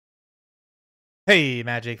Hey,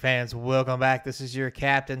 Magic fans, welcome back. This is your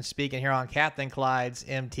captain speaking here on Capnclydes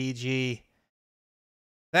MTG.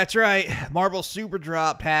 That's right, Marble Super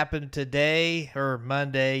Drop happened today, or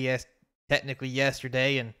Monday, yes, technically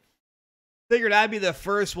yesterday, and figured I'd be the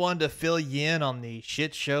first one to fill you in on the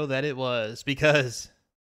shit show that it was, because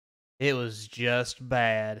it was just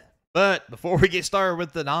bad. But before we get started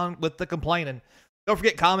with the complaining, don't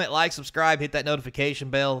forget, comment, like, subscribe, hit that notification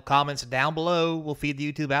bell. Comments down below will feed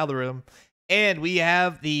the YouTube algorithm. And we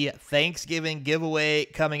have the Thanksgiving giveaway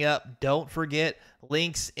coming up. Don't forget,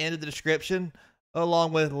 links in the description,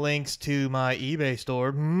 along with links to my eBay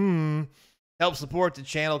store. Help support the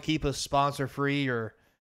channel, keep us sponsor-free, or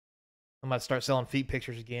I'm about to start selling feet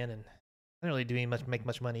pictures again, and I don't really make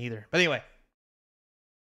much money either. But anyway,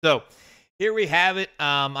 so here we have it.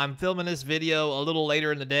 I'm filming this video a little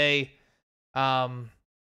later in the day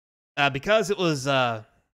because it was a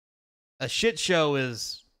shit show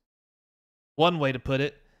is one way to put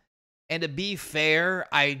it. And to be fair,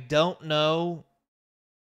 I don't know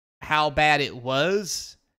how bad it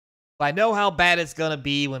was, but I know how bad it's going to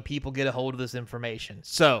be when people get a hold of this information.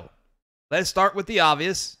 So let's start with the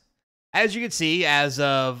obvious. As you can see, as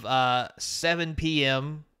of 7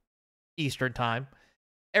 p.m. Eastern time,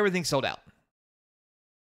 everything's sold out.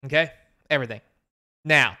 Okay? Everything.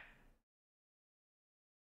 Now,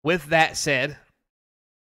 with that said,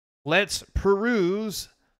 let's peruse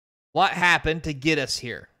what happened to get us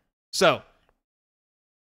here. So,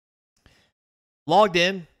 logged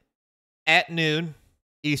in at noon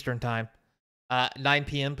Eastern time, 9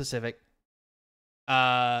 p.m. Pacific.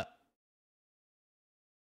 Or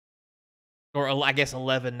I guess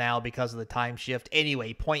 11 now because of the time shift.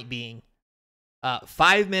 Anyway, point being,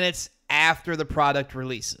 5 minutes after the product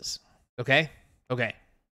releases. Okay? Okay.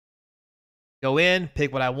 Go in,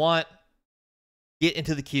 pick what I want, get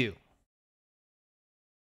into the queue.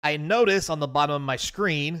 I notice on the bottom of my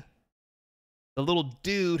screen, the little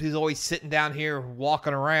dude who's always sitting down here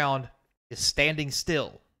walking around is standing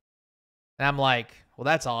still. And I'm like, well,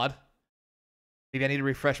 that's odd. Maybe I need to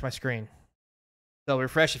refresh my screen. So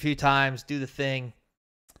refresh a few times, do the thing.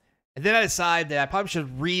 And then I decide that I probably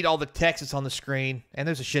should read all the text that's on the screen, and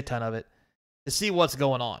there's a shit ton of it, to see what's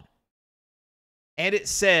going on. And it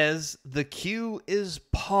says the queue is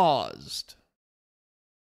paused.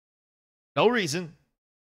 No reason.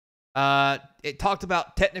 It talked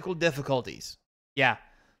about technical difficulties. Yeah,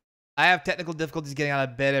 I have technical difficulties getting out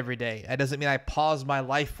of bed every day. That doesn't mean I pause my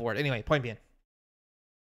life for it. Anyway, point being.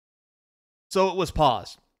 So it was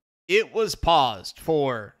paused. It was paused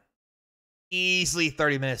for easily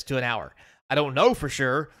 30 minutes to an hour. I don't know for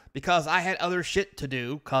sure because I had other shit to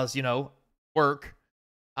do because, you know, work.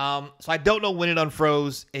 So I don't know when it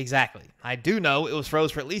unfroze exactly. I do know it was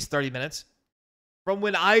froze for at least 30 minutes from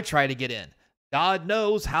when I tried to get in. God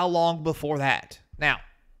knows how long before that. Now,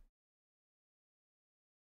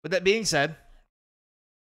 with that being said,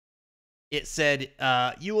 it said,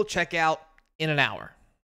 you will check out in an hour.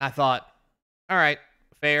 I thought, all right,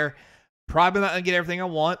 fair. Probably not going to get everything I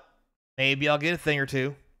want. Maybe I'll get a thing or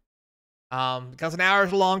two. Because an hour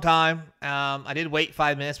is a long time. I did wait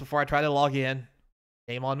 5 minutes before I tried to log in.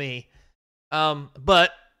 Shame on me.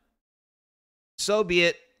 But so be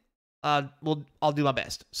it. I'll do my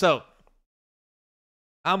best. So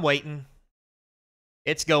I'm waiting.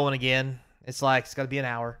 It's going again. It's like it's got to be an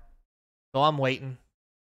hour. So I'm waiting.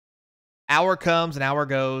 Hour comes, an hour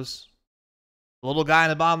goes. The little guy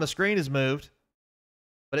on the bottom of the screen has moved.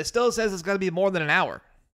 But it still says it's going to be more than an hour.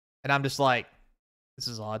 And I'm just like, this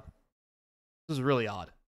is odd. This is really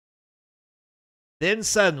odd. Then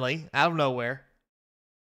suddenly, out of nowhere,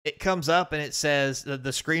 it comes up and it says,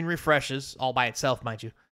 the screen refreshes, all by itself, mind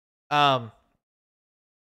you. And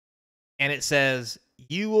it says,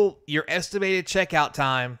 your estimated checkout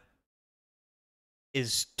time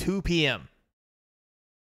is 2 p.m.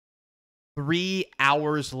 3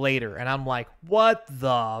 hours later. And I'm like, what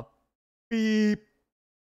the beep?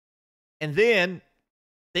 And then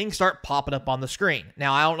things start popping up on the screen.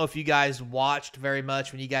 Now, I don't know if you guys watched very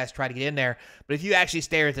much when you guys tried to get in there, but if you actually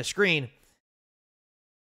stare at the screen,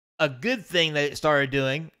 a good thing that it started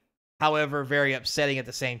doing, however very upsetting at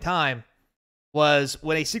the same time, was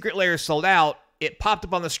when a secret layer sold out, it popped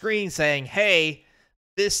up on the screen saying, hey,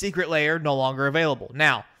 this secret layer no longer available.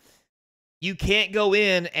 Now, you can't go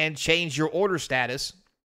in and change your order status,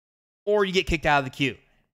 or you get kicked out of the queue.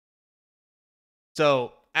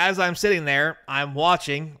 So, as I'm sitting there, I'm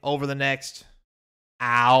watching over the next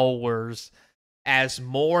hours as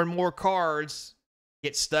more and more cards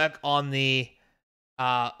get stuck on the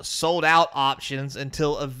sold out options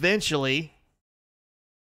until eventually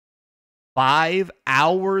 5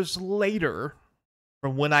 hours later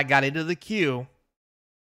from when I got into the queue,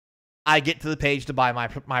 I get to the page to buy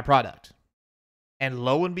my product. And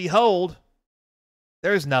lo and behold,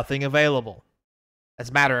 there's nothing available. As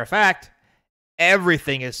a matter of fact,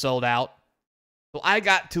 everything is sold out. So I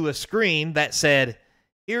got to a screen that said,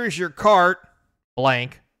 here's your cart,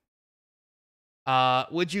 blank.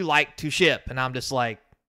 Would you like to ship? And I'm just like,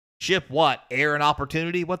 ship what? Air and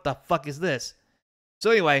opportunity? What the fuck is this? So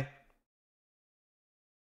anyway,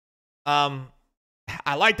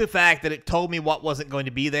 I like the fact that it told me what wasn't going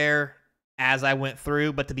to be there as I went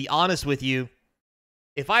through. But to be honest with you,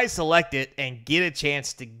 if I select it and get a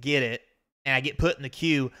chance to get it, and I get put in the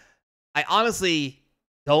queue, I honestly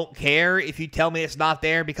don't care if you tell me it's not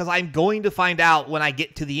there, because I'm going to find out when I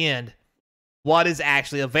get to the end what is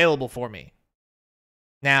actually available for me.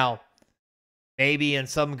 Now, maybe in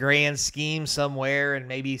some grand scheme somewhere, and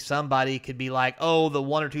maybe somebody could be like, oh, the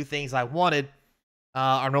one or two things I wanted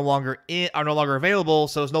are no longer available,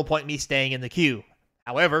 so there's no point in me staying in the queue.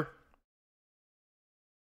 However,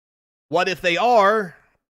 what if they are,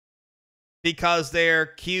 because they're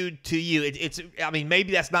queued to you? I mean,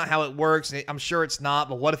 maybe that's not how it works. I'm sure it's not,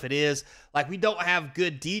 but what if it is? Like, we don't have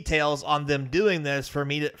good details on them doing this for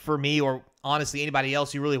me, or honestly anybody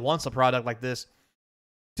else who really wants a product like this,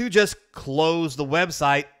 to just close the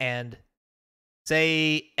website and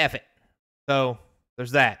say F it. So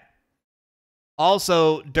there's that.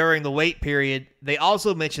 Also, during the wait period, they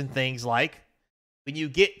also mentioned things like, when you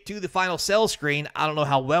get to the final sell screen, I don't know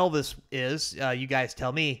how well this is, you guys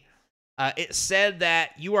tell me, it said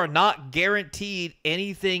that you are not guaranteed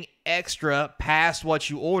anything extra past what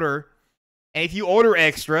you order, and if you order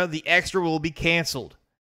extra, the extra will be canceled.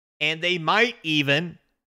 And they might even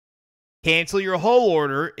cancel your whole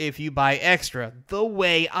order if you buy extra, the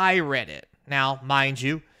way I read it. Now, mind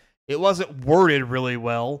you, it wasn't worded really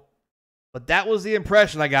well, but that was the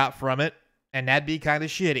impression I got from it, and that'd be kind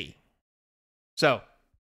of shitty. So,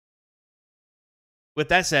 with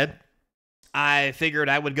that said, I figured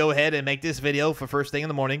I would go ahead and make this video for first thing in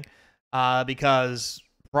the morning, because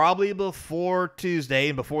probably before Tuesday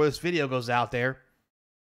and before this video goes out there,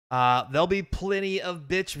 there'll be plenty of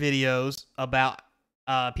bitch videos about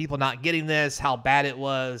people not getting this, how bad it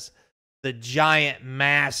was, the giant,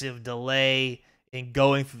 massive delay in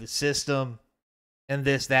going through the system, and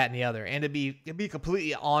this, that, and the other. And to be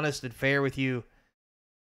completely honest and fair with you,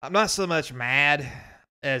 I'm not so much mad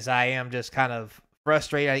as I am just kind of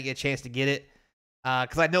frustrated I didn't get a chance to get it,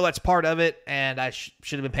 because I know that's part of it, and I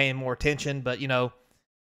should have been paying more attention. But, you know,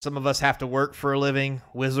 some of us have to work for a living,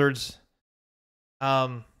 wizards.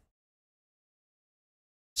 So,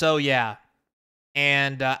 yeah.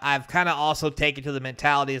 And I've kind of also taken to the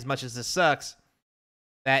mentality, as much as this sucks,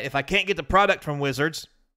 that if I can't get the product from Wizards,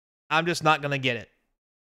 I'm just not going to get it.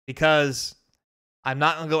 Because I'm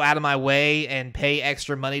not going to go out of my way and pay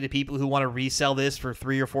extra money to people who want to resell this for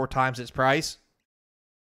 3 or 4 times its price,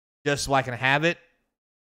 just so I can have it.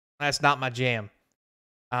 That's not my jam.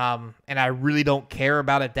 And I really don't care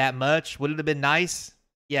about it that much. Would it have been nice?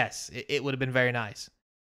 Yes, it would have been very nice.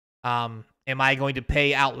 Am I going to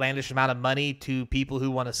pay outlandish amount of money to people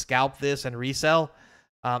who want to scalp this and resell?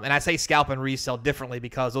 And I say scalp and resell differently,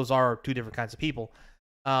 because those are 2 different kinds of people.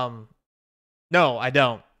 No, I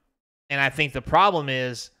don't. And I think the problem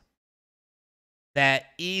is that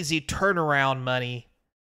easy turnaround money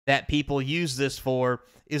that people use this for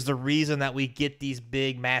is the reason that we get these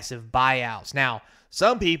big, massive buyouts. Now,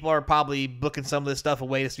 some people are probably booking some of this stuff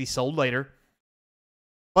away to be sold later.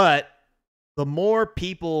 But the more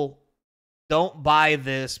people don't buy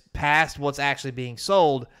this past what's actually being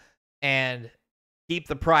sold and keep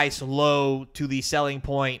the price low to the selling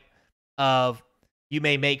point of, you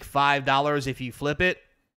may make $5 if you flip it,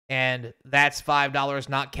 and that's $5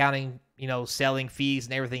 not counting, you know, selling fees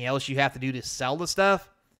and everything else you have to do to sell the stuff,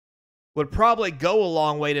 would probably go a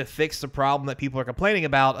long way to fix the problem that people are complaining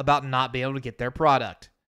about not being able to get their product.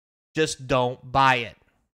 Just don't buy it.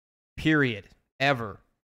 Period. Ever.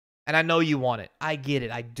 And I know you want it. I get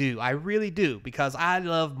it. I do. I really do, because I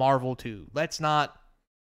love Marvel too. Let's not,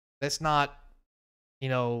 you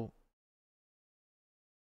know,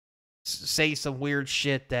 say some weird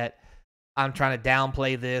shit that I'm trying to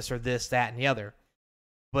downplay this or this, that, and the other.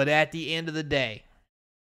 But at the end of the day,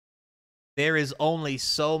 there is only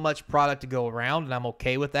so much product to go around, and I'm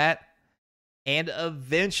okay with that. And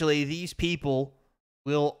eventually, these people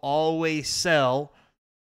will always sell,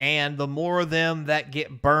 and the more of them that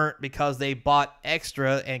get burnt because they bought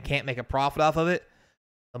extra and can't make a profit off of it,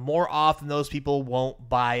 the more often those people won't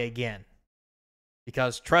buy again.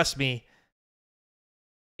 Because trust me,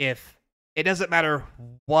 if it doesn't matter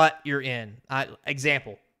what you're in.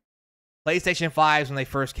 Example, PlayStation 5s when they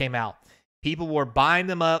first came out, people were buying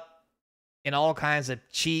them up in all kinds of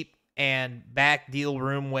cheap and back deal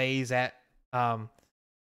room ways at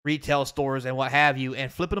retail stores and what have you,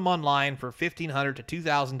 and flipping them online for $1,500 to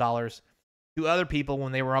 $2,000 to other people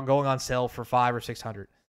when they were going on sale for $500 or $600.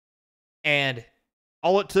 And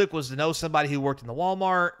all it took was to know somebody who worked in the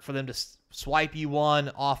Walmart for them to swipe you one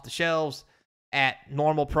off the shelves at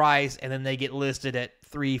normal price, and then they get listed at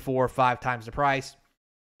 3, 4, 5 times the price,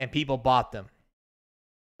 and people bought them.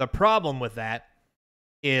 The problem with that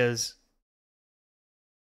is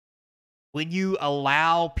when you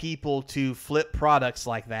allow people to flip products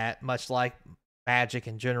like that, much like Magic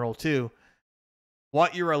in general too,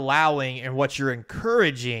 what you're allowing and what you're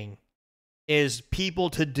encouraging is people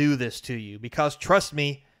to do this to you. Because trust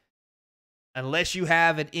me, unless you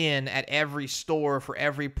have it in at every store for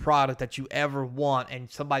every product that you ever want, and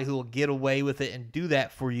somebody who will get away with it and do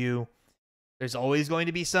that for you, there's always going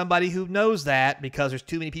to be somebody who knows that, because there's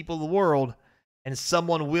too many people in the world, and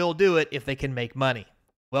someone will do it if they can make money.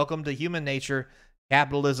 Welcome to human nature,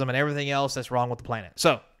 capitalism, and everything else that's wrong with the planet.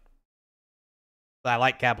 So, I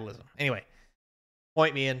like capitalism. Anyway,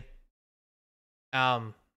 point me in.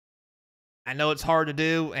 I know it's hard to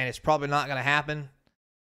do, and it's probably not going to happen.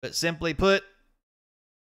 But simply put,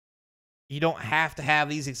 you don't have to have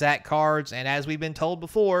these exact cards. And as we've been told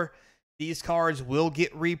before, these cards will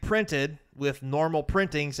get reprinted with normal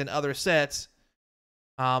printings and other sets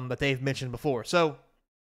that they've mentioned before. So,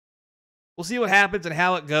 we'll see what happens and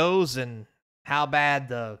how it goes and how bad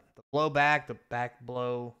the blowback, the back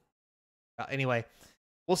blow. Anyway,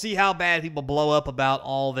 we'll see how bad people blow up about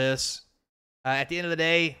all this. At the end of the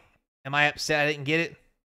day, am I upset I didn't get it?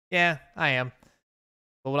 Yeah, I am.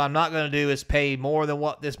 But what I'm not going to do is pay more than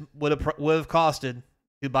what this would have costed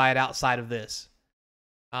to buy it outside of this.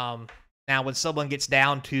 Now, when someone gets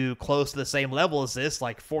down to close to the same level as this,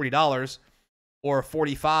 like $40 or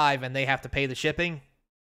 $45, and they have to pay the shipping,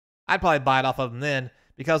 I'd probably buy it off of them then,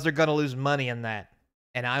 because they're going to lose money in that.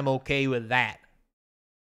 And I'm okay with that.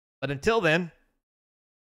 But until then,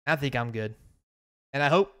 I think I'm good. And I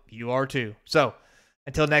hope you are too. So,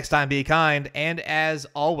 until next time, be kind. And as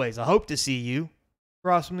always, I hope to see you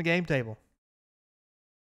across from the game table.